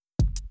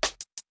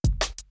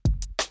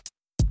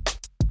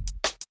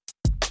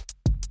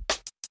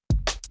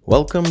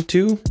Welcome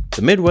to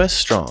the Midwest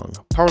Strong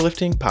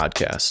Powerlifting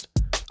Podcast,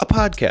 a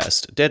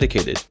podcast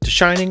dedicated to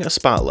shining a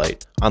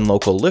spotlight on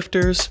local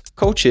lifters,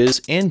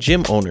 coaches, and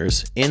gym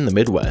owners in the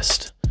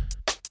Midwest.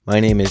 My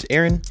name is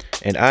Aaron,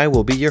 and I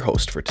will be your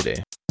host for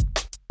today.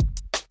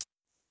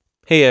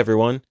 Hey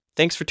everyone,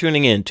 thanks for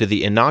tuning in to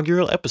the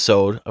inaugural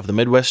episode of the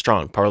Midwest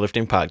Strong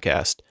Powerlifting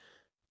Podcast.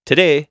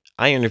 Today,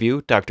 I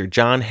interview Dr.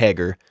 John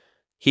Hager.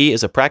 He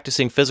is a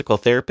practicing physical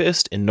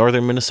therapist in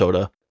northern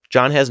Minnesota.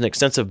 John has an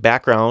extensive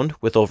background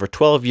with over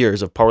 12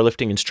 years of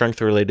powerlifting and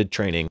strength-related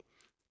training.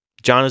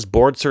 John is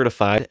board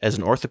certified as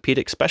an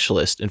orthopedic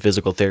specialist in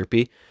physical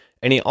therapy,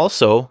 and he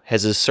also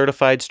has his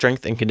certified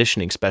strength and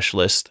conditioning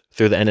specialist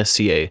through the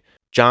NSCA.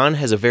 John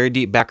has a very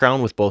deep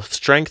background with both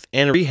strength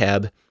and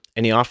rehab,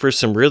 and he offers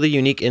some really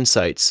unique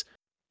insights.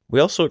 We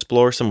also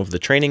explore some of the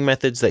training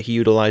methods that he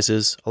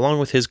utilizes, along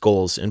with his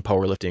goals in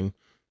powerlifting.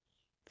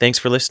 Thanks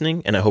for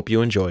listening, and I hope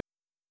you enjoy.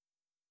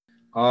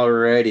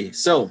 Alrighty,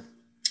 so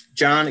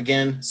John,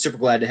 again, super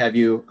glad to have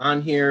you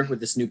on here with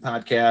this new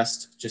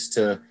podcast, just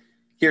to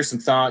hear some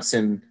thoughts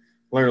and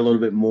learn a little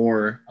bit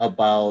more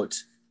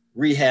about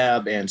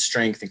rehab and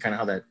strength and kind of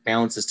how that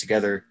balances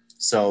together.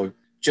 So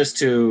just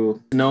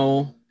to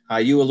know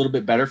you a little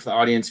bit better for the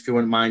audience, if you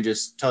wouldn't mind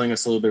just telling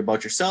us a little bit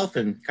about yourself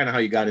and kind of how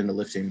you got into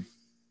lifting.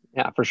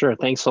 Yeah, for sure.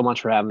 Thanks so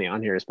much for having me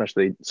on here,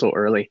 especially so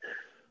early.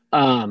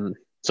 So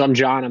I'm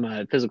John. I'm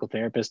a physical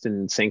therapist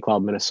in St.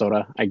 Cloud,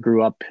 Minnesota. I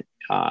grew up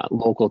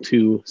local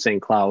to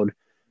St. Cloud.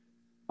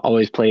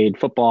 Always played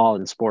football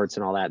and sports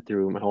and all that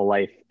through my whole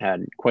life.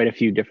 Had quite a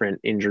few different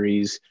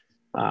injuries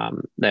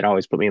that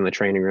always put me in the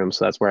training room.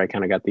 So that's where I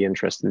kind of got the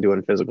interest in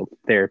doing physical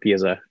therapy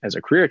as a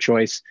career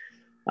choice.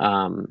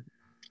 Thought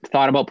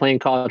about playing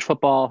college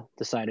football,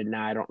 decided,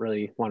 I don't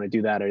really want to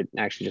do that. I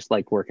actually just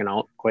like working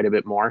out quite a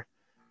bit more.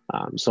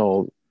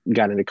 So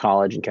got into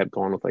college and kept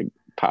going with like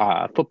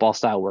football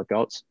style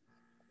workouts.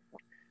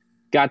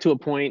 Got to a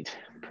point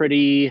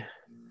pretty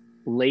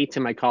late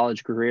in my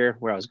college career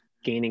where I was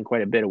gaining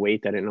quite a bit of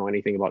weight. I didn't know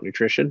anything about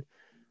nutrition.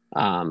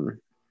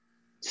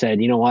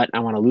 Said, you know what? I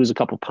want to lose a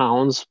couple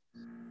pounds.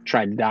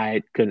 Tried to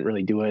diet, couldn't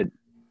really do it.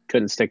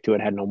 Couldn't stick to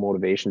it. Had no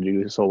motivation to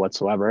do so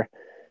whatsoever.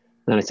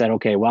 Then I said,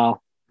 okay,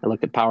 well, I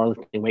looked at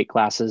powerlifting weight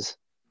classes,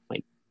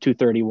 like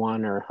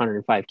 231 or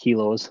 105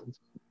 kilos.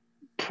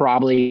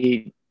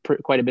 Probably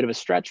quite a bit of a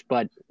stretch,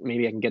 but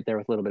maybe I can get there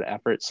with a little bit of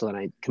effort. So then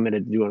I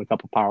committed to doing a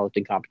couple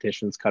powerlifting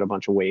competitions, cut a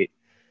bunch of weight,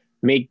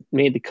 made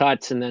the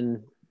cuts, and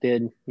then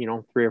did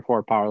 3 or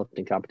 4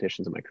 powerlifting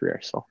competitions in my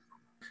career. So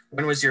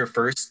when was your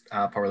first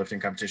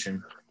powerlifting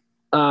competition?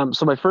 So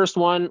my first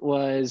one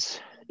was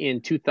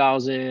in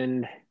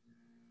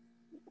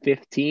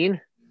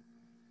 2015,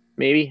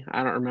 maybe.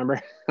 I don't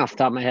remember off the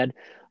top of my head.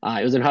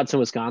 It was in Hudson,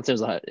 Wisconsin.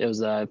 It was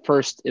the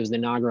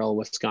inaugural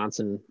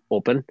Wisconsin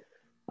Open.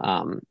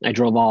 I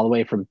drove all the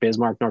way from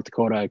Bismarck, North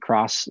Dakota,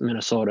 across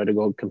Minnesota to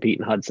go compete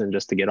in Hudson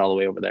just to get all the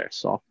way over there.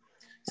 So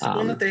is the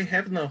one that they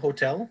have in the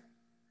hotel?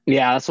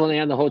 Yeah, that's when they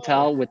had the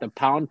hotel with the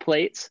pound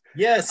plates.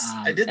 Yes,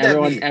 I did that.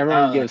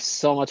 Everyone gives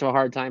so much of a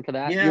hard time for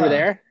that. Yeah. You were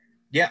there?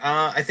 Yeah,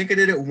 I think I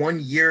did it 1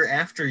 year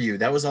after you.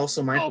 That was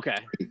also my okay.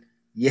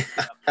 Yeah,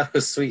 that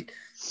was sweet.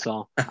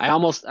 So I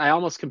almost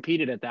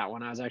competed at that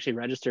one. I was actually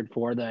registered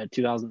for the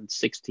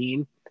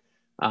 2016,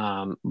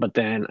 but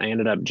then I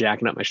ended up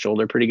jacking up my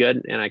shoulder pretty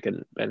good, and I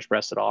couldn't bench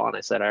press at all. And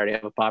I said I already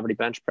have a poverty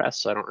bench press,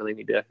 so I don't really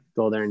need to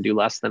go there and do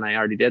less than I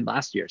already did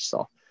last year.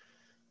 So.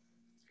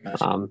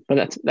 Gotcha.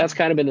 But that's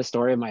kind of been the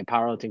story of my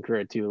powerlifting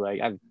career too.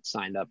 Like I've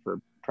signed up for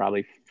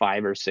probably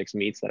 5 or 6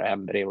 meets that I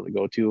haven't been able to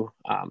go to.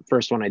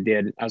 First one I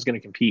did, I was going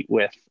to compete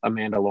with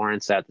Amanda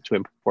Lawrence at the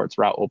Twin Ports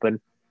Route Open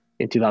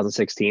in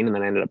 2016, and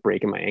then I ended up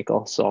breaking my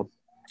ankle. So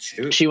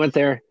she went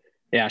there.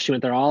 Yeah, she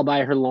went there all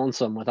by her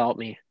lonesome without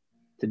me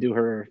to do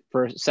her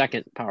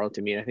second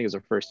powerlifting meet. I think it was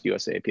her first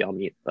USAPL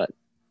meet, but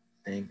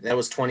that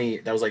was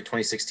like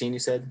 2016. You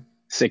said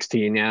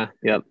 16. Yeah.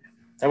 Yep.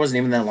 That wasn't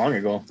even that long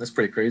ago. That's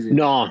pretty crazy.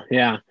 No,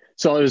 yeah.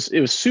 So it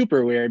was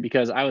super weird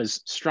because I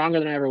was stronger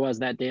than I ever was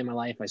that day in my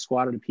life. I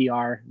squatted a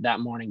PR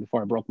that morning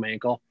before I broke my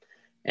ankle.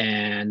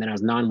 And then I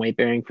was non-weight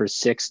bearing for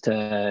 6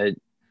 to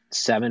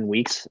 7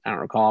 weeks. I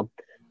don't recall.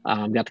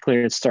 Got the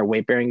clearance to start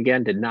weight bearing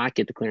again. Did not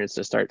get the clearance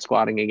to start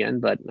squatting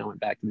again, but I went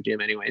back to the gym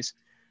anyways.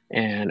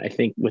 And I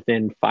think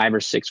within 5 or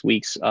 6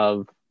 weeks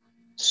of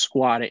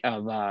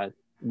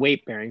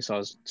weight bearing, so I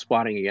was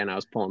squatting again, I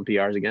was pulling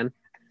PRs again.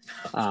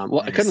 Nice.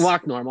 I couldn't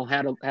walk normal,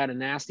 had a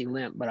nasty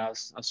limp, but I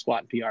was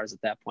squatting PRs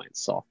at that point.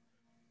 So,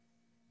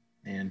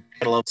 man,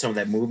 I love some of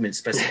that movement,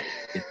 especially.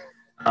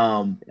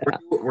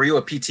 Were you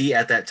a PT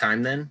at that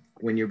time then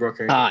when you broke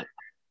your ankle?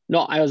 No,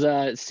 I was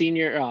a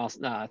senior,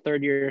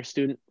 third year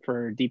student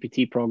for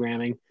DPT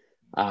programming.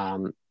 I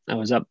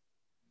was up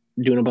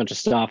doing a bunch of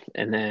stuff,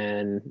 and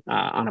then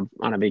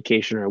on a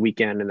vacation or a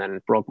weekend, and then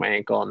broke my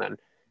ankle, and then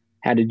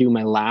had to do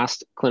my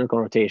last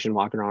clinical rotation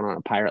walking around on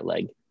a pirate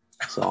leg.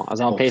 So I was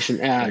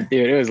outpatient.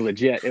 Dude, it was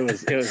legit. It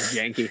was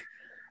janky.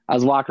 I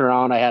was walking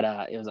around.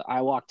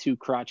 I walked 2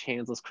 crutch,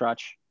 handless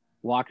crutch,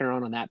 walking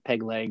around on that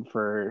peg leg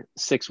for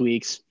 6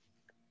 weeks.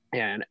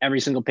 And every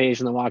single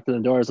patient that walked in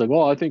the door is like,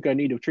 well, I think I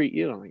need to treat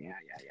you. I'm like, yeah,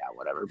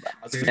 whatever. But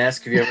I was going to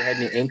ask if you ever had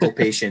any ankle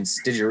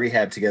patients. Did you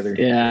rehab together?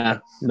 yeah,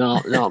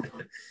 no.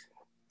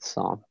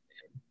 So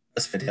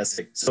that's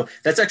fantastic. So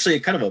that's actually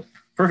kind of a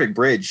perfect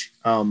bridge.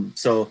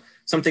 So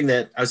something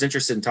that I was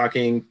interested in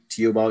talking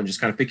to you about and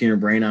just kind of picking your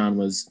brain on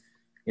was,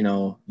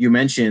 you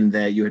mentioned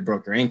that you had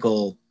broke your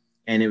ankle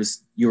and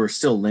you were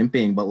still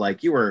limping, but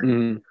like you were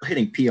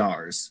hitting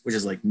PRs, which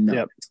is like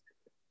nuts.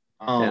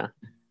 Yep.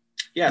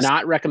 Yeah.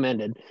 Not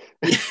recommended.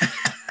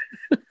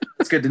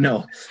 It's good to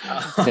know.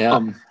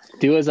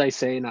 Do as I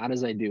say, not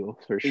as I do,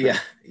 for sure.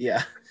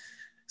 Yeah.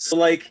 So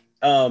like,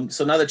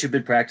 so now that you've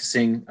been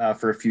practicing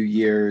for a few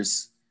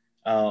years,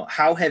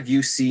 how have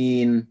you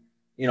seen,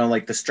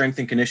 like the strength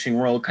and conditioning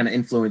world kind of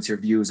influence your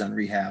views on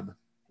rehab?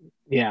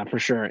 Yeah, for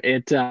sure.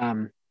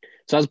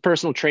 So I was a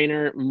personal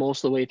trainer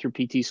most of the way through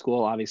PT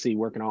school, obviously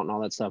working out and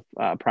all that stuff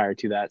prior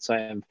to that.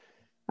 So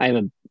I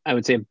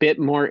would say a bit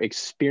more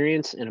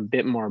experience and a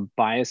bit more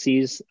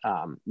biases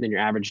than your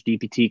average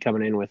DPT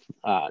coming in with,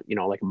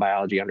 like a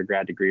biology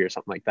undergrad degree or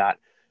something like that.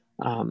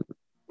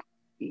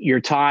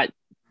 You're taught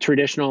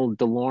traditional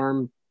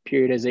DeLorme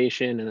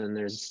periodization, and then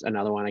there's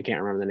another one, I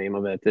can't remember the name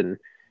of it. And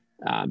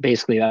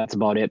basically that's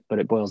about it, but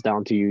it boils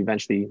down to you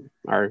eventually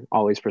are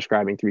always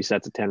prescribing 3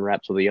 sets of 10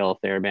 reps with a yellow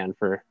TheraBand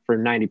for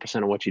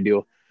 90% of what you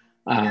do,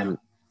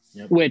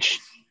 which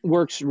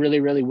works really,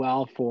 really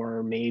well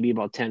for maybe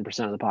about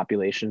 10% of the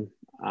population.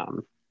 A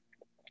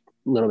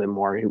little bit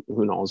more,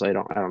 who knows? I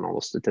don't know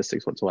the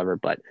statistics whatsoever,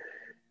 but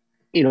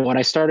what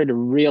I started to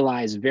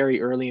realize very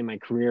early in my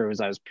career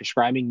was I was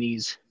prescribing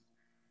these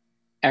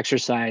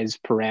exercise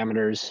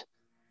parameters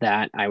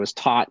that I was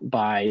taught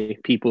by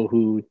people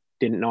who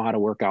didn't know how to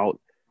work out,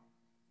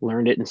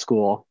 learned it in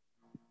school,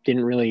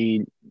 didn't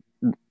really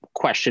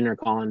question or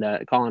call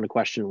into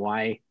question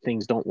why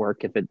things don't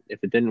work. If it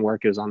didn't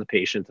work, it was on the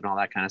patient and all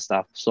that kind of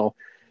stuff. So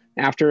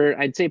after,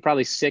 I'd say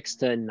probably 6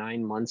 to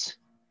 9 months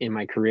in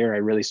my career, I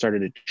really started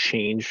to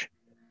change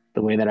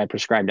the way that I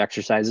prescribed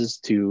exercises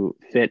to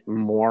fit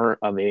more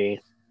of a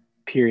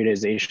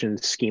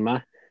periodization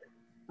schema.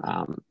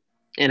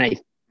 And I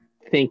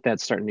think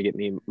that's starting to get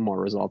me more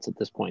results at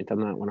this point. I'm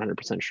not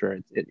 100% sure.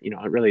 It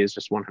really is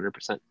just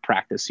 100%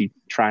 practice. You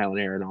trial and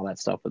error and all that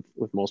stuff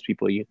with most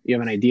people. You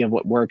have an idea of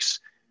what works,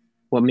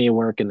 what may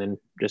work, and then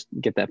just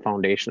get that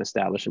foundation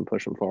established and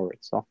push them forward.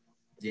 So,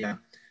 yeah,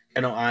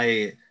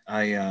 I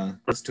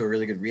listened to a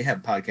really good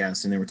rehab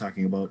podcast, and they were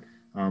talking about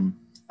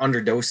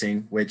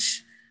underdosing,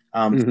 which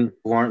who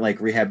aren't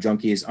like rehab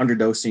junkies,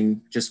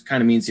 underdosing just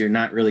kind of means you're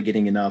not really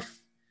getting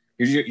enough.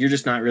 You're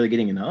just not really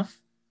getting enough.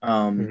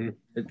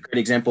 A great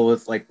example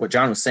with like what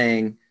John was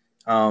saying.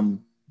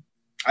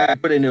 I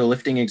put it into a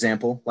lifting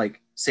example.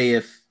 Like say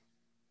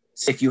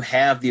if you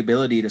have the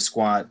ability to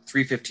squat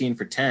 315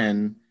 for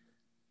 10,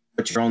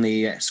 but you're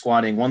only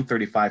squatting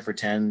 135 for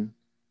 10,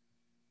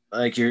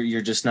 like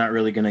you're just not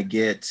really going to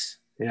get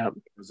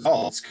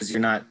results because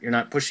you're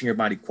not pushing your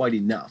body quite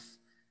enough.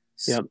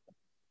 So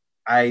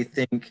I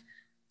think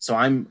so.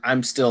 I'm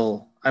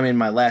in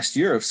my last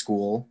year of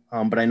school,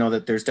 but I know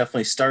that there's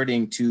definitely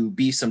starting to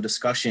be some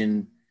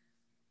discussion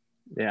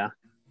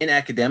in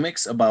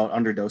academics about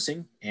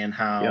underdosing and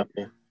how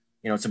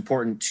it's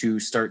important to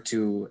start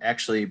to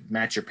actually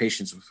match your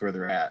patients with where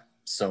they're at.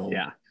 So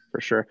yeah, for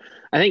sure.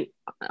 I think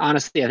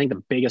honestly,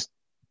 the biggest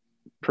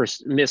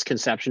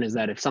misconception is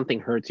that if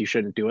something hurts, you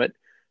shouldn't do it.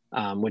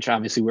 Which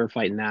obviously we're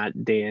fighting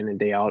that day in and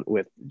day out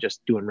with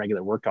just doing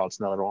regular workouts,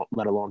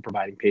 let alone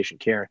providing patient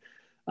care.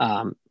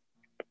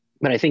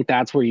 But I think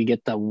that's where you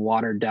get the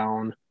watered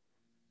down,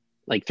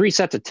 like 3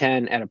 sets of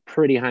 10 at a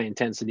pretty high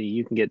intensity.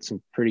 You can get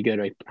some pretty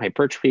good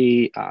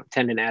hypertrophy,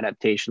 tendon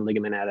adaptation,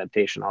 ligament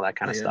adaptation, all that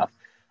kind of stuff.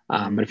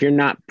 But if you're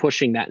not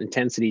pushing that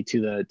intensity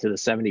to the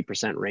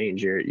 70%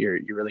 range, you're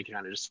really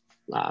kind of just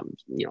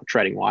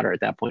treading water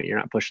at that point. You're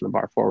not pushing the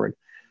bar forward.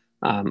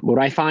 What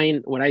I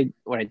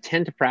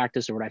tend to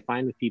practice, or what I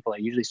find with people, I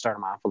usually start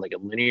them off with like a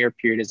linear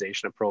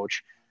periodization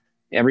approach.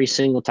 Every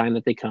single time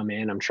that they come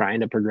in, I'm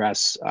trying to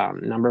progress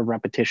number of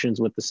repetitions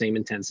with the same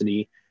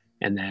intensity.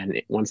 And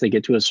then once they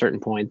get to a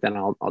certain point, then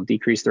I'll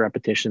decrease the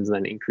repetitions,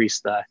 then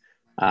increase the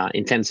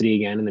intensity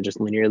again, and then just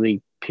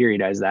linearly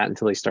periodize that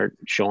until they start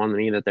showing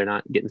me that they're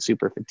not getting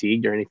super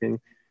fatigued or anything.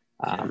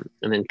 And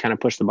then kind of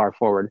push the bar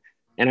forward.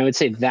 And I would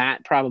say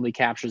that probably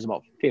captures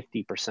about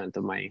 50%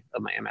 of my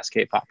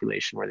MSK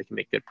population, where they can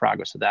make good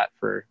progress with that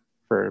for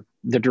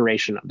the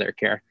duration of their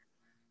care.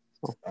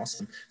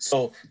 Awesome.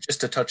 So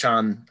just to touch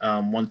on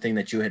one thing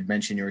that you had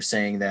mentioned, you were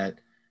saying that,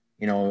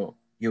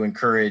 you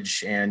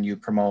encourage and you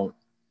promote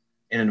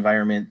an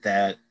environment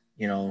that,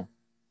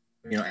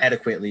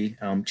 adequately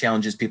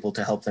challenges people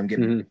to help them get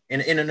in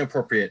an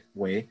appropriate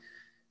way.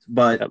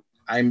 But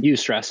I'm use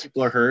stress.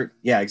 People are hurt.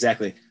 Yeah,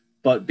 exactly.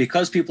 But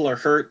because people are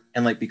hurt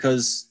and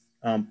because,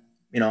 I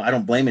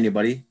don't blame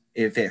anybody.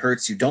 If it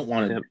hurts, you don't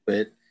want to do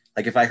it.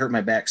 Like if I hurt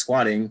my back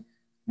squatting,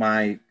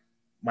 my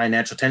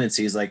natural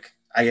tendency is like,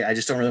 I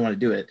just don't really want to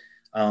do it.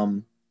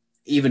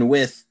 Even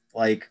with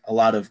like a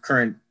lot of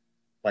current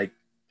like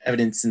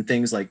evidence and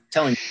things like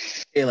telling,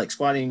 hey, like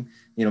squatting,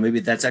 maybe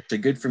that's actually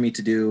good for me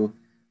to do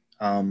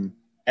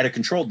at a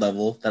controlled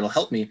level that'll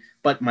help me.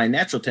 But my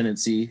natural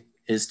tendency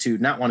is to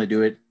not want to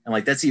do it. And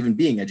like, that's even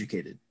being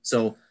educated.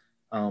 So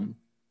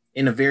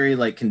in a very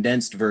like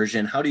condensed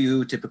version, how do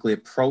you typically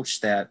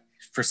approach that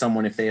for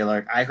someone if they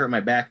like, I hurt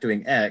my back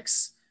doing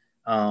X?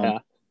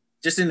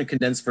 Just in a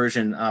condensed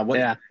version, what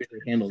do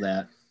you handle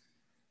that?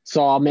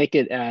 So I'll make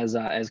it as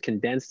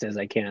condensed as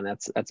I can.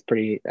 That's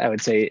pretty, I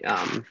would say,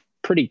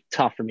 pretty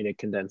tough for me to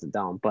condense it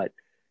down. But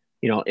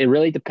it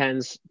really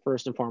depends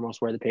first and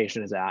foremost where the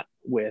patient is at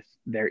with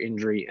their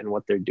injury and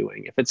what they're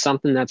doing. If it's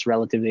something that's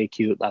relatively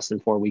acute, less than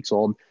 4 weeks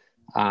old,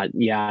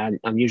 I'm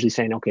usually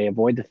saying, okay,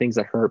 avoid the things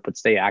that hurt, but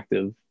stay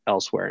active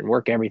elsewhere and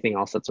work everything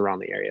else that's around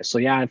the area. So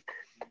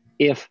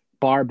if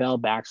barbell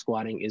back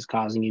squatting is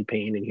causing you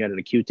pain and you had an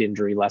acute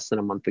injury less than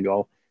a month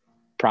ago,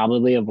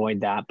 probably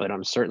avoid that, but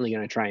I'm certainly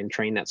going to try and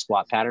train that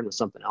squat pattern with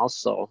something else.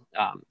 So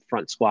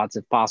front squats,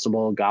 if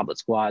possible, goblet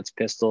squats,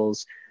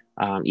 pistols,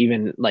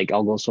 even like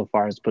I'll go so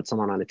far as to put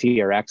someone on a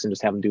TRX and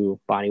just have them do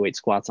body weight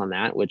squats on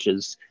that, which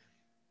is,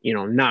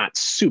 not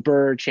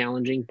super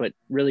challenging, but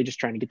really just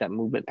trying to get that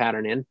movement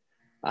pattern in.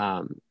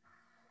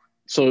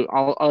 So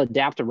I'll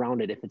adapt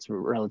around it if it's a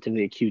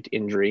relatively acute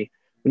injury.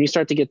 When you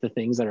start to get the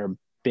things that are a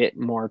bit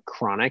more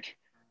chronic,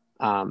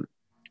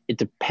 it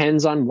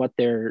depends on what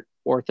their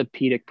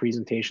orthopedic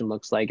presentation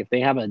looks like. If they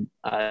have a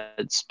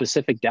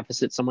specific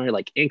deficit somewhere,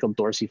 like ankle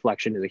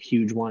dorsiflexion is a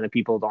huge one. If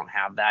people don't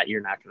have that,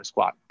 you're not going to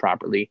squat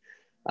properly.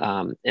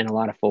 And a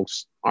lot of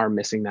folks are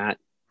missing that.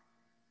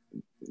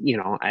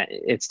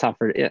 It's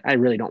tougher. I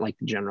really don't like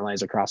to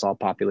generalize across all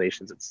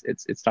populations.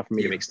 It's tough for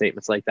me to make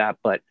statements like that,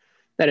 but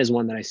that is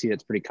one that I see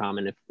that's pretty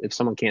common. If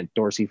someone can't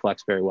dorsiflex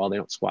very well, they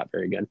don't squat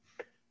very good.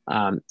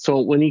 So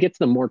when you get to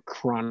the more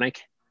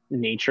chronic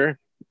nature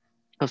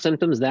of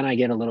symptoms, then I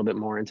get a little bit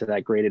more into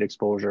that graded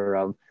exposure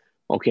of,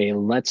 okay,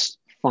 let's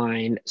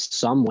find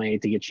some way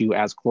to get you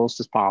as close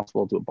as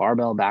possible to a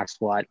barbell back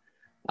squat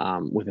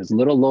with as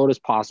little load as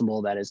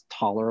possible that is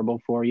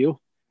tolerable for you.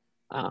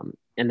 And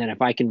then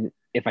if I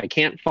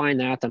can't find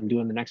that, I'm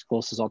doing the next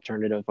closest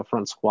alternative, a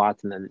front squat.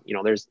 And then,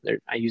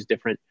 I use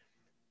different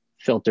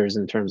filters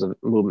in terms of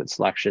movement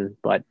selection,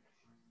 but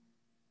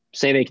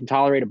say they can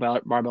tolerate a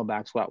barbell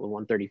back squat with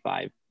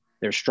 135.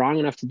 They're strong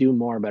enough to do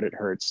more, but it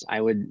hurts. I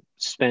would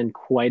spend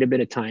quite a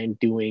bit of time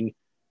doing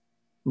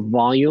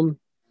volume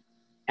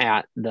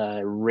at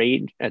the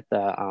rate, at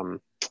the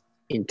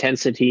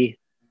intensity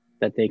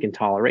that they can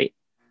tolerate,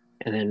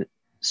 and then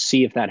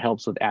see if that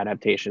helps with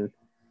adaptation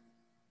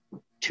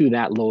to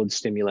that load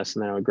stimulus.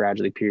 And then I would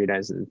gradually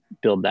periodize and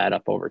build that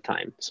up over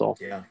time. So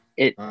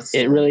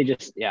it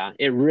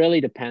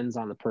really depends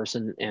on the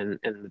person and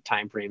the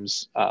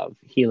timeframes of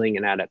healing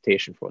and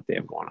adaptation for what they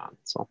have going on.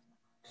 So.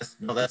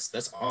 No,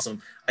 that's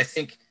awesome. I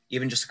think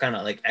even just to kind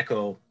of like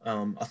echo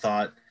a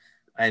thought,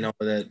 I know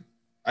that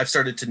I've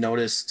started to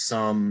notice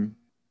some,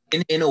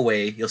 in a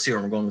way, you'll see where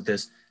I'm going with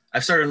this.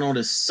 I've started to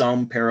notice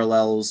some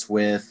parallels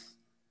with,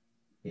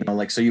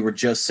 like, so you were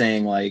just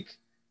saying, like,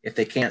 if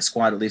they can't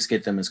squat, at least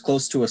get them as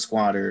close to a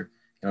squatter,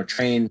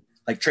 train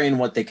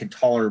what they can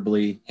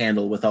tolerably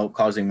handle without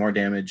causing more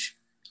damage.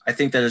 I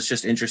think that it's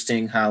just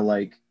interesting how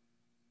like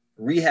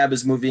rehab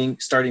is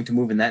starting to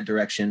move in that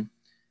direction.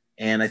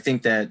 And I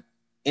think that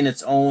in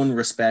its own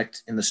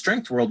respect in the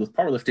strength world with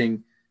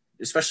powerlifting,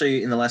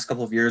 especially in the last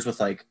couple of years with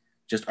like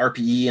just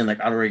RPE and like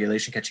auto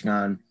regulation catching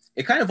on,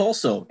 it kind of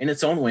also in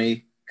its own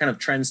way kind of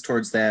trends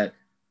towards that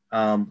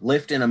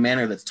lift in a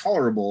manner that's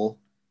tolerable.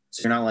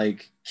 So you're not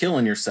like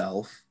killing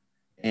yourself.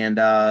 And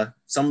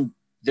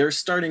there's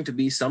starting to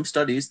be some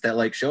studies that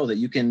like show that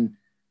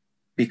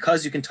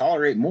because you can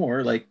tolerate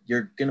more, like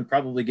you're going to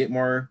probably get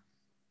more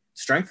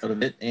strength out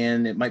of it.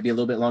 And it might be a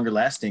little bit longer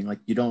lasting. Like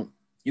you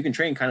can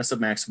train kind of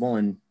submaximal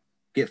and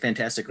get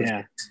fantastic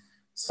results.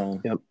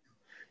 So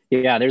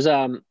there's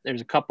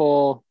a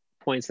couple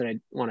points that I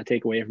want to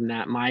take away from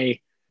that.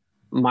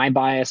 My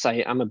bias,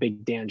 I'm a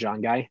big Dan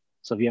John guy.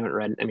 So if you haven't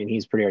read, I mean,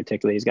 he's pretty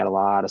articulate. He's got a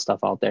lot of stuff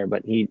out there,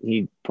 but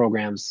he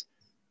programs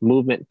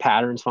movement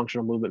patterns,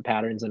 functional movement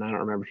patterns. And I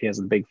don't remember if he has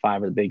the big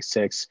 5 or the big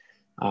 6.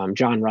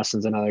 John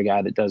Russin's another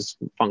guy that does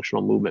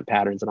functional movement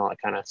patterns and all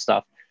that kind of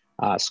stuff.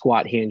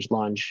 Squat, hinge,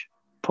 lunge,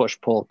 push,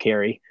 pull,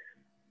 carry.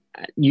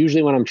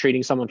 Usually when I'm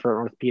treating someone for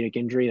an orthopedic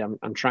injury,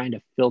 I'm trying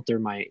to filter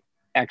my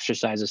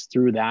exercises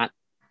through that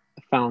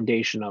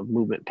foundation of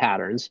movement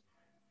patterns,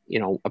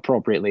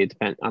 appropriately. It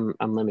depends.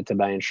 I'm limited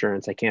by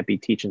insurance. I can't be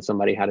teaching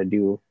somebody how to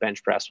do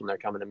bench press when they're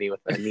coming to me with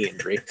a knee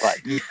injury, but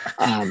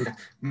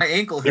my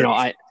ankle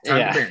hurts.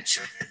 Bench.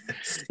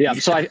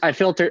 So I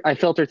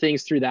filter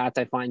things through that.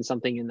 I find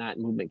something in that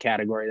movement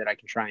category that I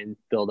can try and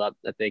build up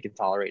that they can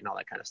tolerate and all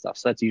that kind of stuff.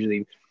 So that's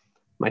usually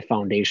my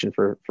foundation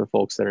for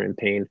folks that are in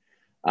pain.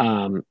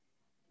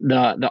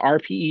 The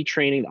RPE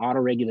training, the auto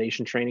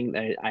regulation training,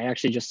 I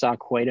actually just saw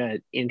quite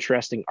an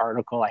interesting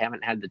article. I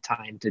haven't had the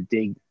time to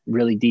dig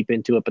really deep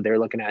into it, but they're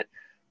looking at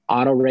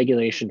auto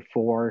regulation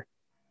for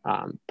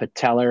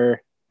Achilles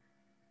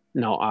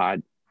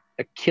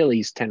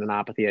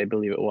tendinopathy, I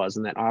believe it was.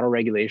 And that auto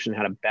regulation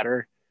had a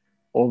better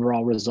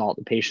overall result.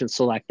 The patient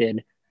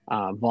selected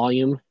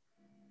volume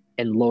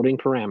and loading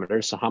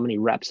parameters, so how many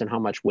reps and how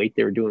much weight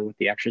they were doing with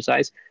the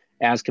exercise,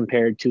 as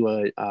compared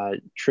to a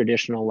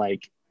traditional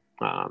like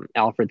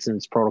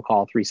Alfredson's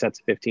protocol, 3 sets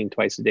of 15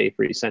 twice a day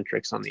for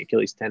eccentrics on the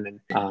Achilles tendon.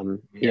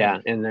 And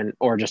then,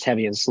 or just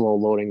heavy and slow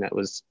loading that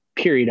was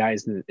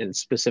periodized and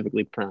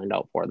specifically planned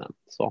out for them.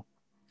 So,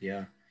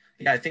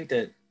 I think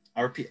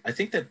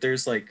that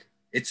there's like,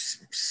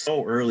 it's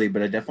so early,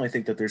 but I definitely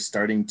think that there's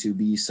starting to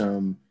be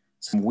some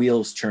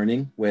wheels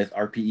churning with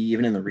RPE,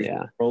 even in the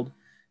rehab world.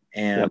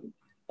 And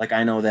like,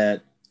 I know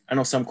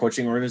some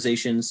coaching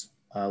organizations,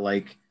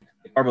 like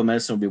barbell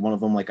medicine would be one of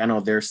them. Like, I know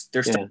they're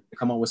starting to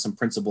come up with some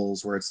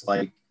principles where it's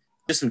like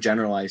just some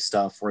generalized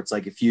stuff where it's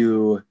like, if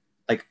you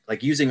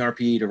like using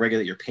RPE to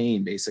regulate your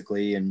pain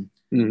basically, and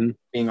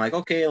being like,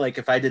 okay, like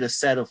if I did a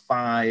set of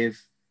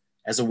 5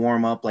 as a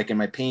warm up, like, and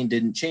my pain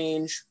didn't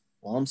change,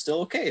 well, I'm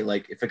still okay.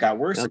 Like if it got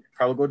worse, it could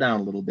probably go down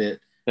a little bit.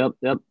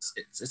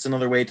 It's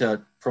another way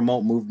to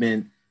promote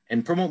movement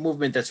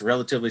that's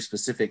relatively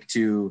specific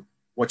to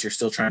what you're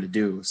still trying to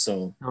do.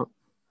 So,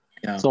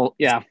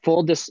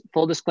 full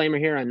disclaimer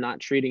here. I'm not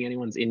treating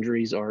anyone's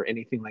injuries or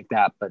anything like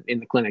that, but in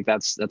the clinic,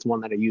 that's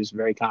one that I use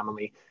very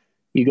commonly.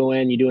 You go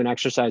in, you do an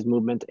exercise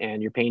movement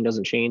and your pain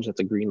doesn't change. That's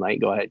a green light.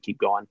 Go ahead, keep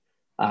going.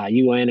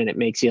 You go in and it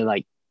makes you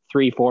like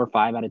 3, 4,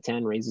 5 out of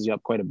 10, raises you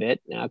up quite a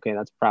bit. Okay,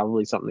 that's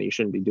probably something that you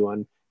shouldn't be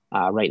doing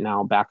right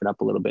now. Back it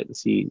up a little bit and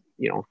see,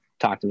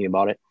 talk to me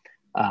about it.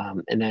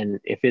 And then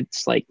if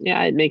it's like,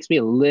 it makes me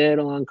a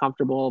little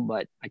uncomfortable,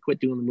 but I quit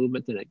doing the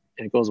movement and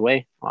it goes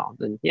away. Well,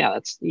 then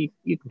that's, you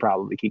can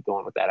probably keep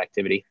going with that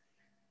activity.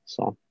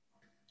 So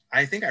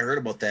I think I heard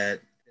about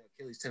that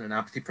Achilles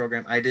tendinopathy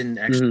program. I didn't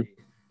actually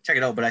check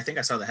it out, but I think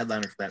I saw the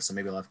headliner for that. So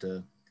maybe I'll have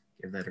to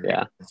give that a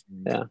read.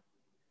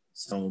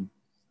 So,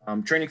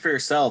 training for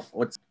yourself,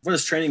 what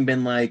has training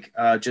been like,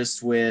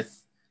 just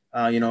with,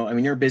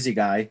 you're a busy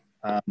guy.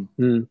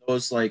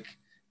 Those like,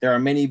 there are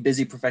many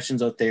busy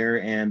professions out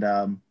there,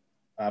 and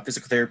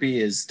physical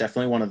therapy is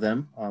definitely one of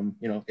them,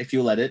 if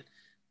you let it.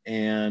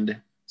 And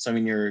so,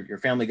 you're a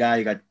family guy,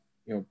 you got,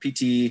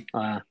 PT,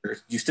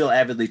 you still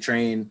avidly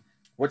train.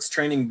 What's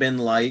training been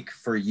like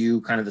for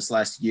you kind of this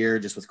last year,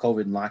 just with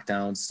COVID and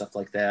lockdowns, stuff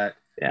like that?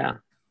 Yeah,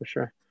 for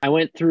sure. I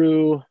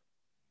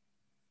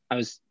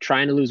was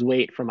trying to lose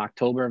weight from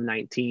October of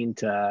 19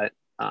 to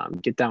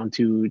get down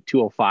to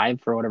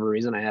 205 for whatever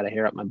reason. I had a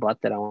hair up my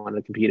butt that I wanted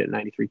to compete at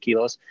 93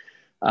 kilos.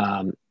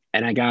 And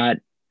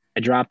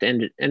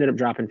ended up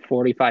dropping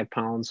 45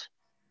 pounds.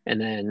 And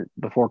then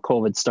before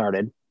COVID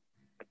started,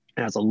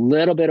 and I was a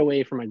little bit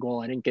away from my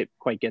goal. I didn't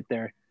quite get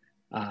there.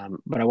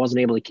 But I wasn't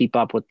able to keep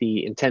up with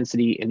the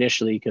intensity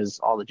initially because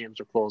all the gyms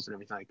were closed and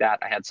everything like that.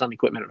 I had some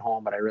equipment at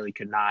home, but I really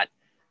could not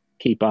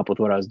keep up with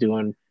what I was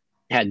doing.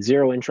 Had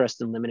zero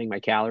interest in limiting my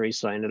calories.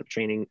 So I ended up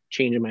changing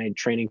my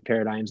training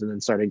paradigms, and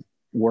then started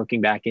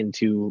working back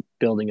into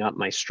building up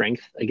my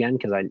strength again,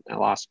 because I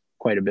lost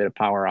quite a bit of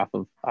power off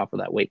of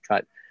that weight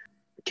cut.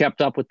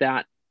 Kept up with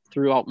that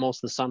throughout most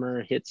of the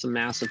summer, hit some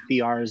massive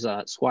PRs,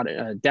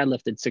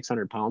 deadlifted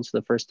 600 pounds for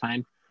the first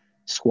time,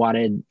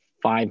 squatted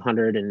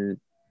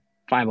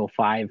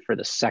 505 for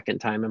the second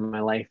time in my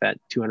life at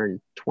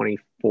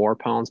 224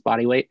 pounds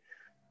body weight.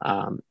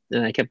 And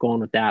I kept going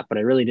with that, but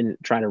I really didn't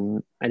I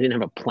didn't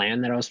have a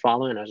plan that I was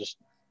following. I was just,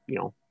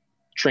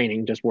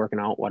 training, just working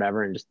out,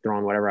 whatever, and just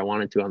throwing whatever I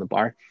wanted to on the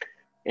bar.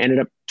 Ended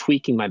up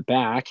tweaking my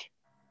back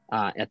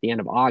at the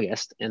end of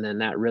August. And then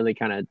that really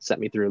kind of set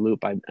me through a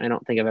loop. I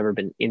don't think I've ever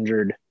been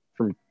injured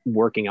from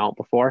working out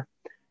before.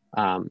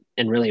 And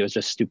really it was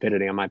just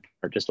stupidity on my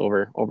part, just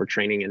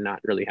overtraining and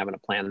not really having a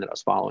plan that I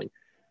was following.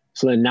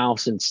 So then now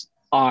since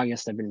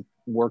August, I've been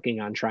working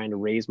on trying to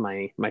raise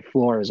my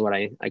floor, is what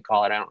I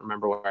call it. I don't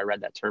remember where I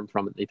read that term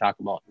from, but they talk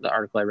about, the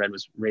article I read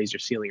was raise your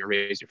ceiling or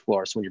raise your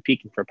floor. So when you're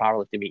peaking for a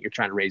powerlifting meet, you're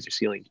trying to raise your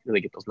ceiling,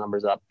 really get those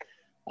numbers up.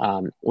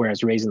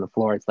 Whereas raising the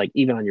floor, it's like,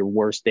 even on your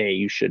worst day,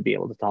 you should be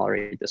able to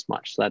tolerate this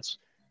much. So that's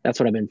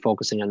what I've been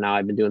focusing on now.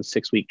 I've been doing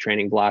 6-week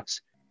training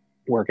blocks,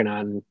 working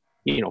on,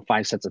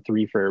 5 sets of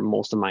 3 for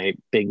most of my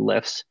big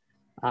lifts.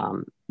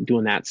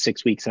 Doing that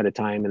 6 weeks at a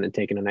time, and then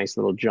taking a nice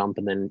little jump,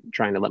 and then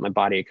trying to let my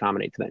body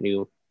accommodate to that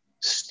new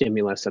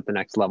stimulus at the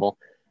next level.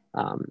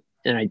 And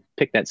I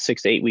picked that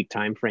 6 to 8 week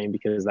time frame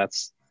because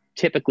that's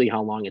typically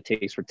how long it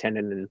takes for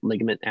tendon and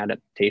ligament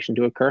adaptation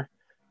to occur.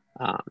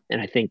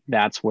 And I think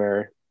that's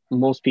where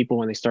most people,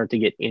 when they start to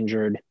get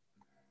injured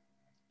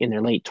in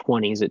their late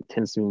 20s, it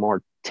tends to be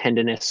more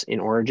tendinous in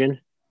origin.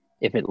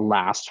 If it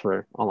lasts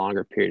for a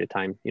longer period of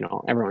time,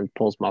 everyone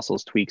pulls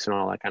muscles, tweaks, and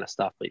all that kind of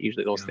stuff, but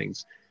usually those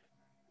things,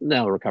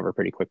 they'll recover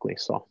pretty quickly.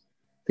 So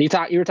you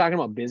were talking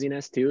about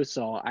busyness too.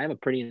 So I have a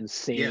pretty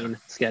insane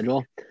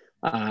schedule.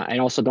 I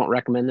also don't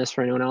recommend this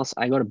for anyone else.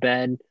 I go to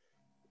bed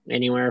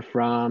anywhere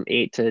from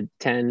 8 to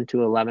 10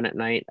 to 11 at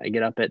night. I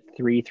get up at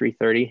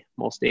 3:30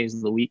 most days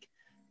of the week.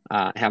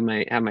 Have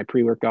my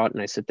pre-workout,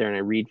 and I sit there and I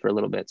read for a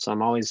little bit. So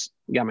I'm always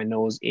got my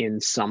nose in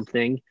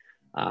something,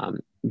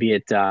 be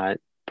it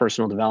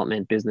personal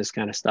development, business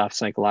kind of stuff,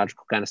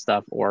 psychological kind of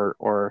stuff,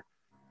 or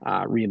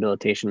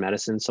rehabilitation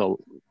medicine. So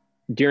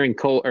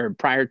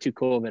prior to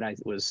COVID, I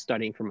was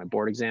studying for my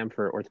board exam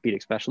for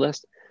orthopedic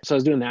specialist. So I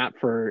was doing that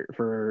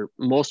for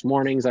most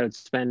mornings. I would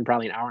spend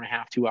probably an hour and a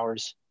half, 2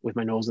 hours with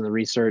my nose in the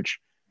research.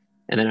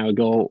 And then I would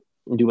go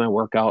do my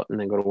workout and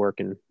then go to work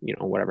and,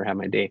 whatever, have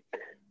my day.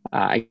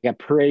 I got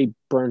pretty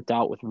burnt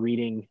out with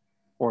reading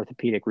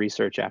orthopedic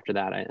research after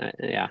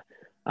that.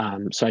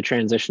 So I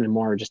transitioned to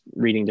more just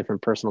reading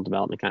different personal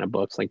development kind of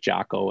books like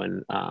Jocko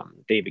and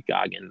David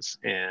Goggins,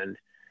 and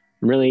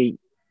really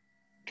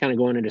kind of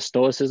going into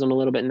stoicism a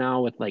little bit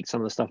now with like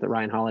some of the stuff that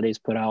Ryan Holiday's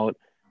put out,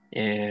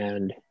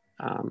 and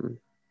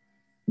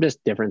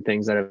just different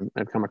things that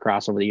I've come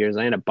across over the years.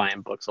 I end up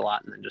buying books a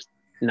lot and then just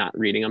not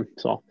reading them.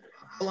 So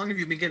how long have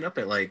you been getting up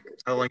at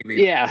how long have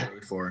you been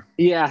up for?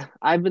 Yeah,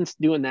 I've been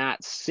doing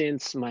that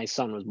since my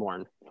son was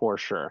born, for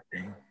sure.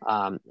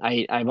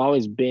 I've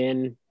always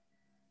been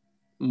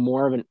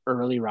more of an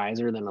early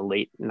riser than a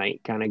late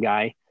night kind of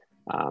guy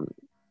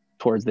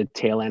towards the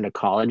tail end of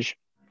college.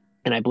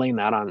 And I blame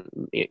that on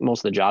most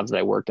of the jobs that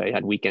I worked. I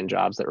had weekend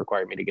jobs that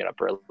required me to get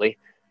up early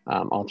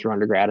all through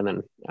undergrad and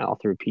then all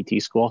through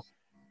PT school.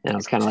 And I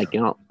was kind of like,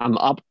 I'm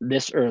up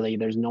this early.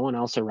 There's no one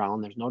else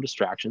around. There's no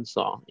distractions.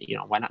 So,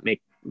 why not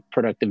make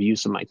productive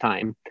use of my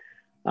time?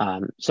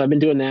 So I've been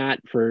doing that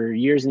for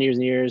years and years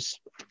and years.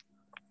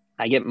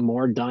 I get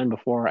more done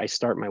before I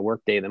start my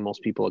work day than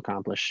most people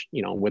accomplish,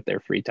 with their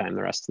free time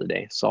the rest of the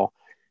day. So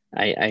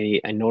I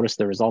notice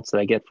the results that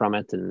I get from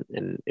it, and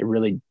it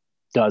really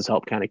does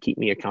help kind of keep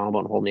me accountable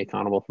and hold me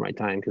accountable for my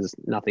time, because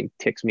nothing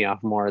ticks me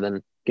off more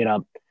than get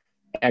up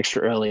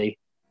extra early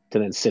to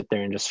then sit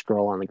there and just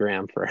scroll on the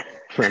gram for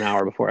an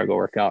hour before I go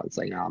work out. It's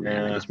like, oh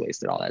man, I just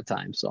wasted all that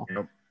time. So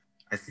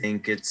I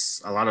think it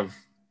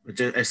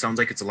sounds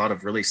like it's a lot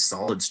of really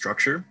solid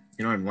structure,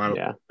 and a lot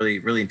of really,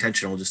 really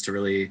intentional, just to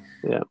really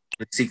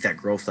seek that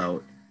growth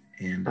out.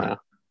 And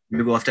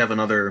maybe we'll have to have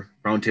another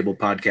roundtable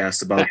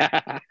podcast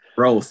about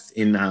growth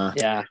in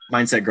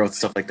mindset growth,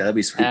 stuff like that. That'd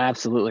be sweet.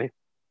 Absolutely.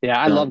 Yeah,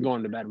 I love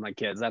going to bed with my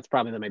kids. That's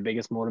probably my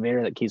biggest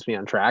motivator that keeps me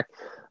on track.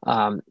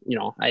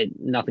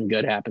 Nothing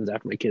good happens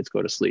after my kids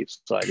go to sleep.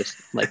 So I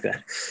just like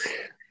to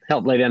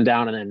help lay them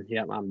down, and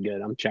then, I'm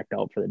good. I'm checked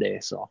out for the day.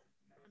 So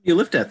you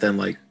lift at then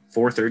like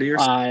 4:30 or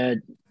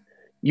something?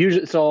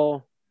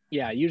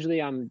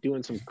 Usually I'm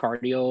doing some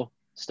cardio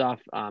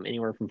stuff,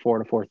 anywhere from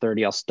 4 to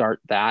 4:30. I'll start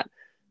that.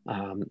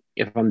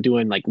 If I'm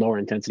doing like lower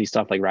intensity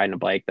stuff, like riding a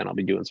bike, then I'll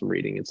be doing some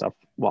reading and stuff.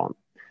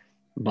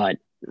 But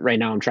right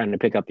now I'm trying to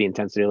pick up the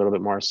intensity a little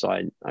bit more. So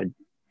I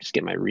just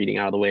get my reading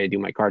out of the way. I do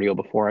my cardio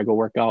before I go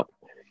work out.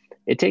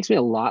 It takes me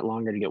a lot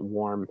longer to get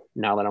warm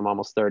now that I'm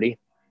almost 30.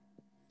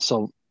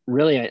 So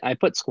really I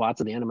put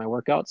squats at the end of my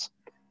workouts,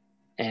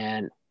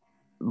 and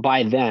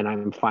by then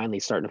I'm finally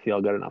starting to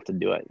feel good enough to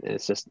do it. And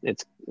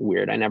it's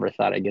weird. I never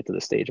thought I'd get to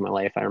this stage in my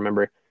life. I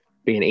remember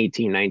being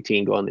 18,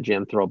 19, go in the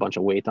gym, throw a bunch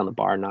of weight on the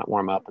bar, not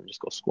warm up, and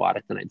just go squat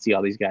it. Then I'd see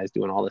all these guys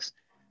doing all this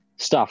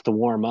stuff to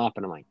warm up,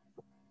 and I'm like,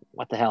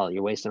 what the hell?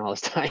 You're wasting all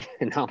this time.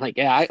 And I'm like,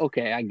 I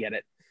get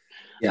it.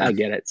 Yeah, I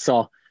get it.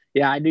 So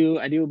I do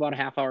about a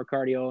half hour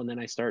cardio, and then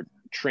I start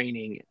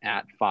training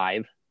at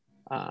 5,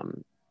 a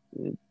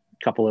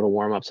couple little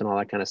warm-ups and all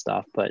that kind of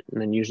stuff. And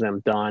then usually I'm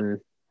done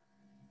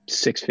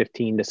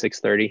 6:15 to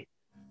 6:30.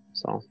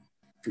 So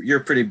you're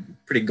a pretty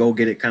go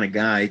get it kind of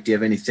guy. Do you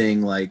have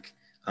anything like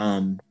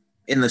in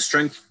the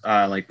strength,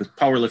 like with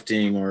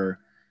powerlifting, or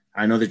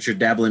I know that you're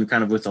dabbling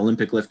kind of with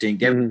Olympic lifting.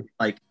 Do you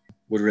have,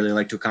 would really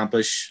like to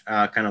accomplish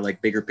kind of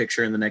like bigger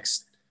picture in the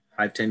next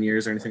 5-10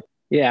 years or anything?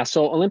 Yeah.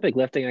 So Olympic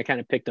lifting, I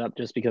kind of picked up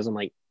just because I'm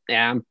like,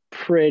 I'm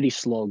pretty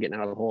slow getting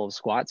out of the hole of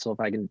squat. So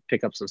if I can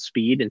pick up some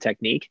speed and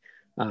technique,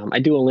 I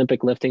do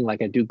Olympic lifting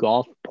like I do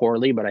golf,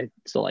 poorly, but I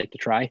still like to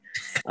try.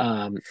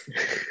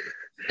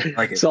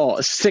 Like it. So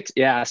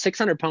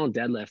 600-pound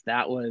deadlift.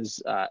 That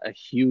was a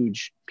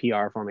huge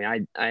PR for me.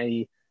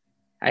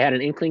 I had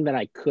an inkling that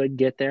I could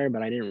get there,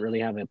 but I didn't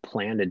really have a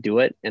plan to do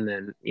it. And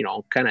then,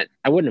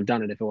 I wouldn't have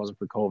done it if it wasn't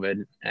for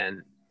COVID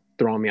and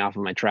throwing me off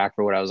of my track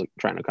for what I was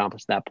trying to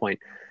accomplish at that point.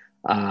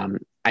 I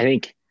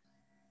think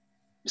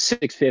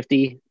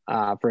 650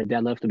 for a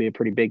deadlift would be a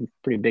pretty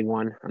big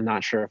one. I'm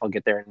not sure if I'll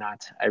get there or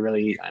not.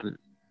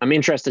 I'm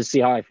interested to see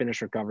how I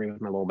finish recovery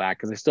with my low back,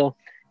 because I still,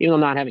 even though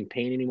I'm not having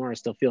pain anymore, I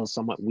still feel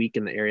somewhat weak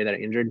in the area that I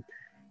injured.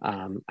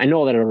 I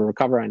know that it'll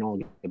recover. I know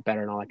it'll get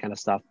better and all that kind of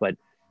stuff, but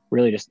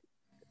really just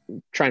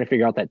trying to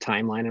figure out that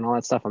timeline and all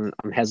that stuff. I'm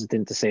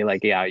hesitant to say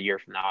like, a year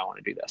from now I want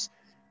to do this.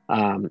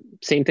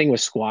 Same thing with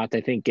squat.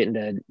 I think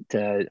getting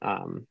to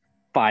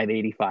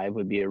 585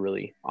 would be a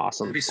really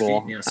awesome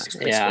goal.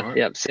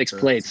 Yeah, 6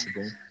 plates.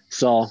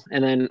 So,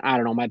 and then I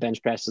don't know, my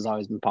bench press has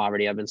always been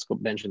poverty. I've been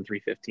benching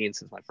 315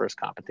 since my first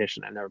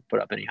competition. I've never put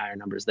up any higher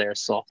numbers there.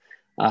 So,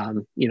 I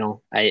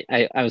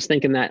was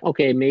thinking that,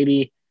 okay,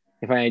 maybe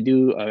if I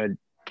do a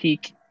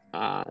peak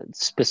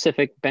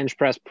specific bench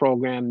press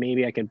program,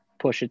 maybe I could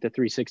push it to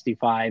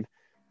 365.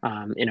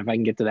 And if I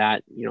can get to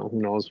that,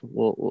 who knows,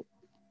 we'll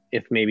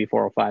if maybe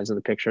 405 is in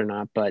the picture or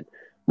not. But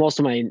most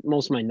of my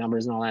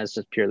numbers and all that is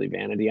just purely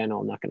vanity. I know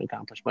I'm not going to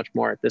accomplish much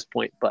more at this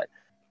point, but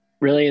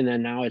really, and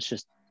then now it's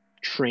just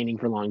training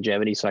for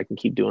longevity so I can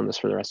keep doing this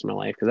for the rest of my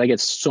life, because I get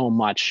so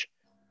much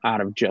out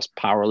of just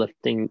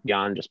powerlifting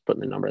beyond just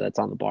putting the number that's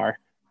on the bar.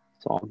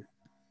 So,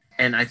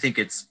 and I think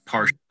it's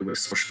partially with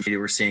social media.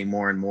 We're seeing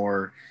more and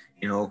more,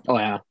 oh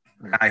yeah,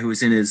 a guy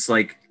who's in his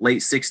like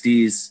late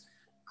 60s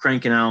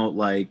cranking out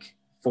like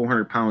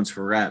 400 pounds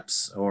for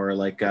reps, or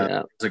like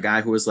there's a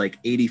guy who was like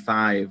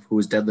 85 who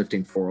was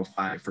deadlifting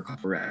 405 for a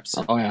couple reps.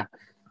 Oh yeah.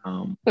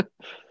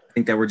 I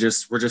think that we're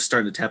just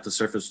starting to tap the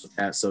surface with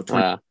that. So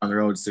 20 on the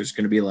roads, there's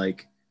going to be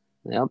like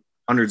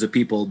hundreds of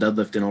people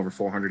deadlifting over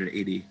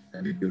 480.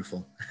 That'd be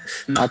beautiful.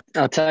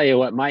 I'll tell you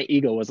what, my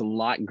ego was a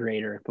lot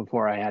greater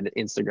before I had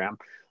Instagram,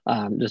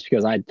 just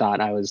because I thought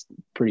I was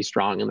pretty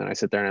strong. And then I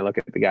sit there and I look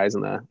at the guys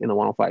in the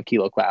 105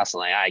 kilo class, and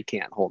like, I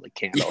can't hold a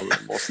candle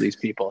to most of these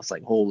people. It's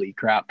like, holy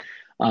crap.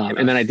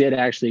 And then I did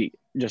actually,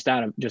 just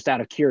out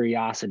of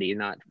curiosity,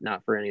 not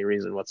for any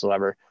reason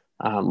whatsoever,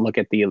 look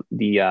at the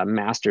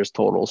masters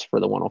totals for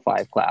the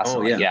 105 class.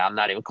 Oh, yeah, I'm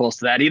not even close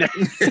to that either.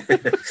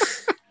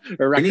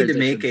 They need to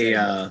make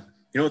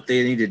you know what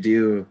they need to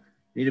do?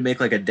 They need to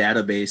make like a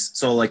database.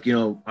 So like,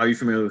 are you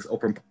familiar with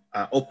open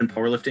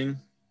powerlifting?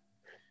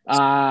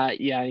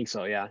 Yeah, I think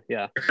so. Yeah.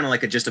 They're kind of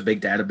like just a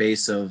big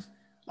database of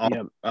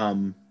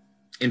all,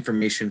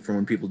 information from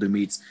when people do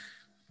meets.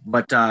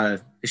 But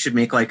they should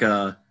make like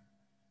a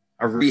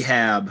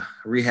rehab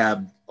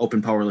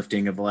open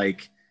powerlifting of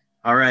like,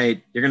 all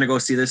right, you're gonna go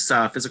see this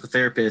physical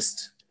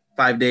therapist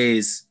 5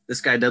 days.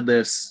 This guy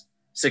deadlifts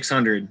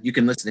 600. You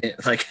can listen to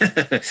it. Like,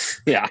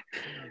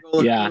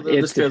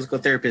 This physical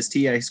therapist,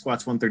 he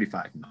squats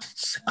 135.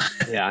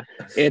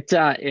 It's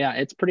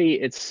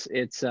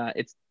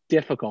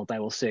difficult, I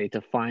will say, to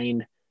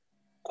find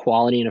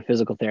quality in a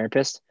physical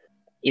therapist.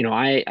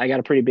 I got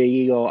a pretty big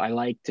ego. I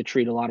like to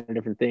treat a lot of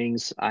different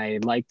things. I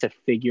like to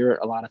figure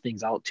a lot of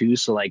things out too.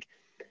 So like,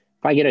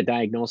 if I get a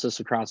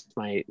diagnosis across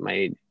my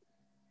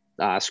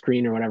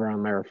screen or whatever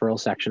on my referral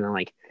section, I'm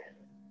like,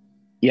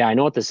 yeah, I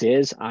know what this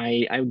is.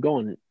 I go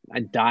and I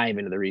dive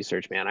into the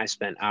research, man. I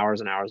spent hours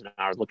and hours and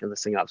hours looking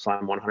this thing up, so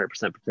I'm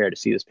 100% prepared to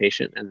see this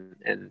patient.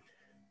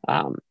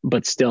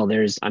 But still,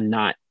 I'm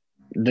not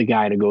the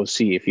guy to go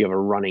see if you have a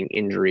running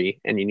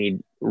injury and you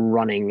need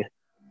running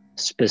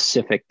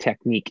specific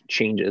technique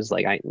changes.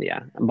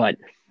 But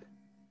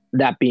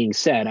that being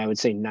said, I would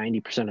say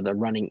 90% of the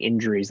running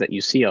injuries that you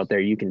see out there,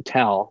 you can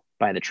tell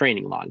by the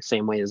training log.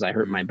 Same way as I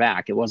hurt my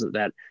back. It wasn't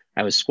that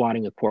I was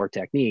squatting with poor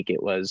technique.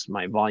 It was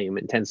my volume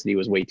intensity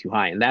was way too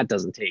high. And that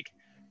doesn't take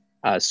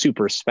a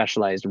super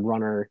specialized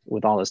runner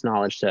with all this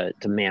knowledge to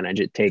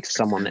manage. It takes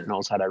someone that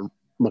knows how to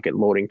look at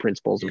loading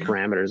principles and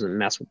parameters and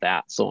mess with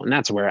that. So, and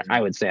that's where I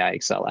would say I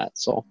excel at.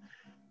 So,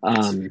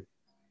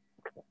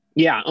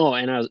 yeah. Oh,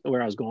 and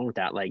where I was going with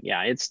that, like,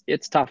 yeah,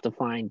 it's tough to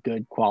find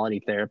good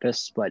quality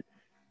therapists, but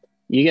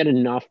you get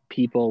enough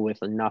people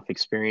with enough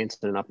experience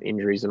and enough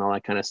injuries and all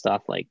that kind of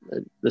stuff. Like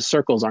the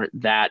circles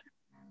aren't that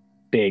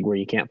big where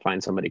you can't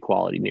find somebody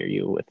quality near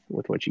you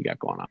with what you got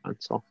going on.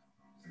 So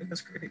I think that's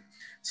great.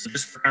 So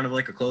just for kind of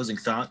like a closing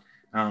thought.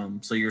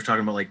 So you were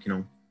talking about like,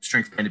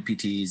 strength-minded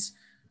PTs.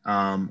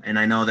 And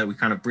I know that we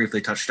kind of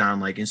briefly touched on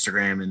like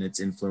Instagram and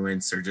its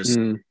influence, or just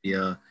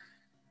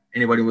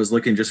anybody was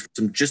looking just for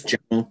some just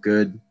general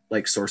good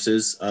like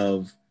sources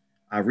of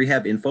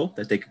rehab info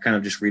that they could kind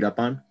of just read up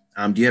on.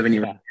 Do you have any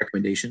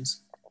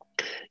recommendations?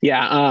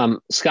 Yeah.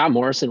 Scott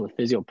Morrison with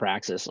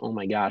Physiopraxis. Oh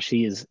my gosh.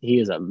 He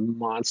is a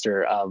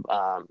monster of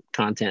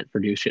content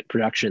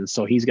production.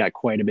 So he's got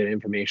quite a bit of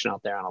information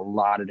out there on a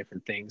lot of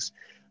different things.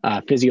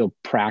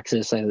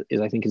 Physiopraxis is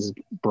I think his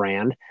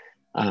brand.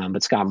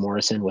 But Scott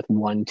Morrison with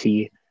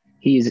 1T,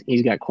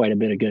 he's got quite a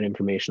bit of good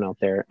information out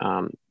there.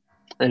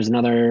 There's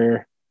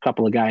another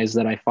couple of guys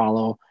that I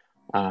follow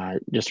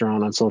just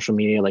around on social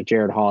media, like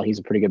Jared Hall. He's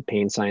a pretty good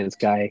pain science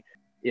guy.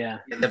 Yeah.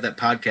 They have that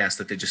podcast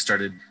that they just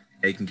started.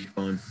 Yeah, you can keep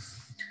going.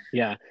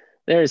 Yeah.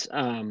 There's,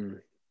 I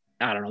don't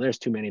know. There's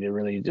too many to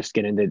really just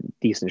get into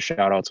decent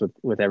shout outs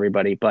with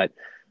everybody. But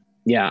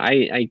yeah,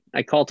 I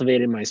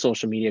cultivated my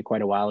social media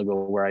quite a while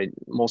ago where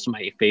most of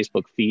my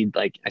Facebook feed,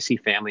 like I see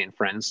family and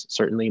friends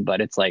certainly, but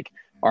it's like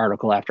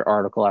article after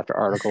article after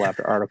article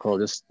after article.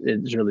 It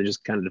really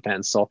just kind of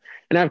depends. So,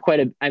 and I have quite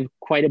a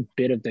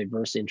bit of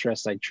diverse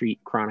interests. I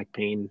treat chronic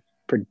pain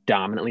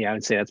predominantly. I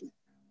would say that's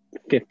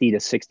 50 to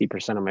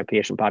 60% of my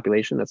patient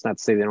population. That's not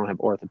to say they don't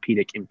have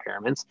orthopedic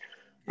impairments,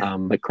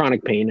 but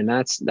chronic pain. And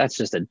that's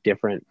just a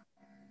different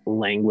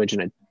language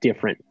and a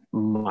different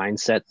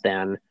mindset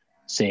than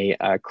say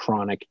a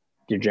chronic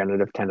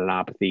degenerative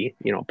tendinopathy,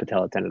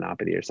 patella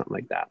tendinopathy or something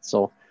like that.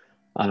 So,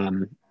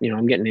 I'm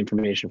getting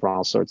information from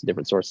all sorts of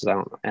different sources.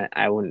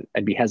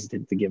 I'd be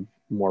hesitant to give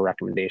more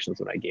recommendations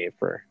than I gave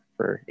for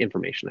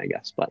information, I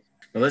guess, but.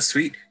 Well, that's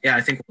sweet. Yeah.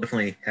 I think we'll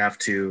definitely have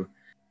to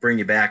bring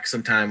you back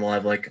sometime. We'll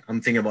have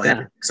I'm thinking about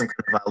having some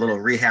kind of a little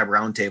rehab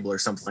roundtable or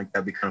something like that.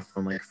 Would be kind of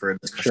fun, like for a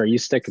discussion. Sure. You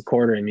stick a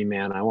quarter in me,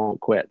 man. I won't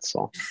quit.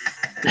 So.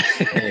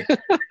 Hey.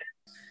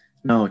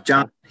 No,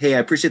 John. Hey, I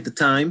appreciate the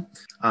time.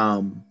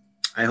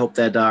 I hope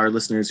that our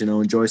listeners,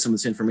 enjoy some of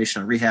this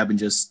information on rehab, and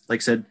just like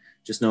I said,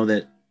 just know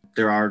that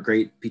there are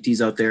great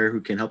PTs out there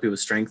who can help you with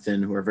strength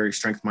and who are very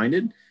strength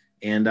minded.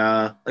 And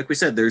like we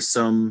said, there's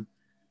some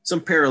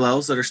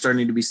parallels that are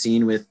starting to be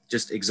seen with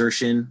just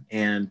exertion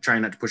and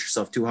trying not to push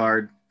yourself too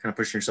hard, kind of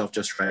pushing yourself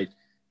just right.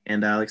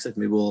 And like I said,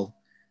 maybe we'll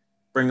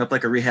bring up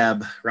like a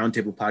rehab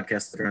roundtable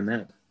podcast on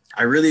that.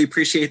 I really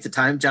appreciate the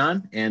time,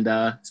 John, and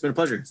it's been a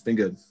pleasure. It's been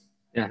good.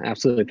 Yeah,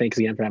 absolutely. Thanks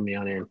again for having me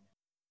on, Aaron.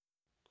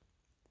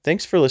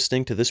 Thanks for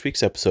listening to this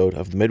week's episode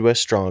of the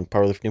Midwest Strong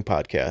Powerlifting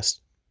Podcast.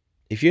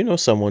 If you know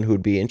someone who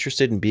would be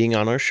interested in being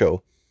on our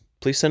show,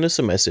 please send us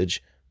a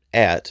message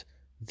at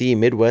the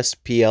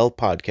Midwest PL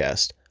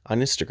Podcast on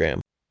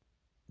Instagram.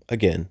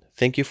 Again,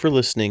 thank you for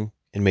listening,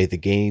 and may the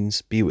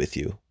gains be with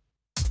you.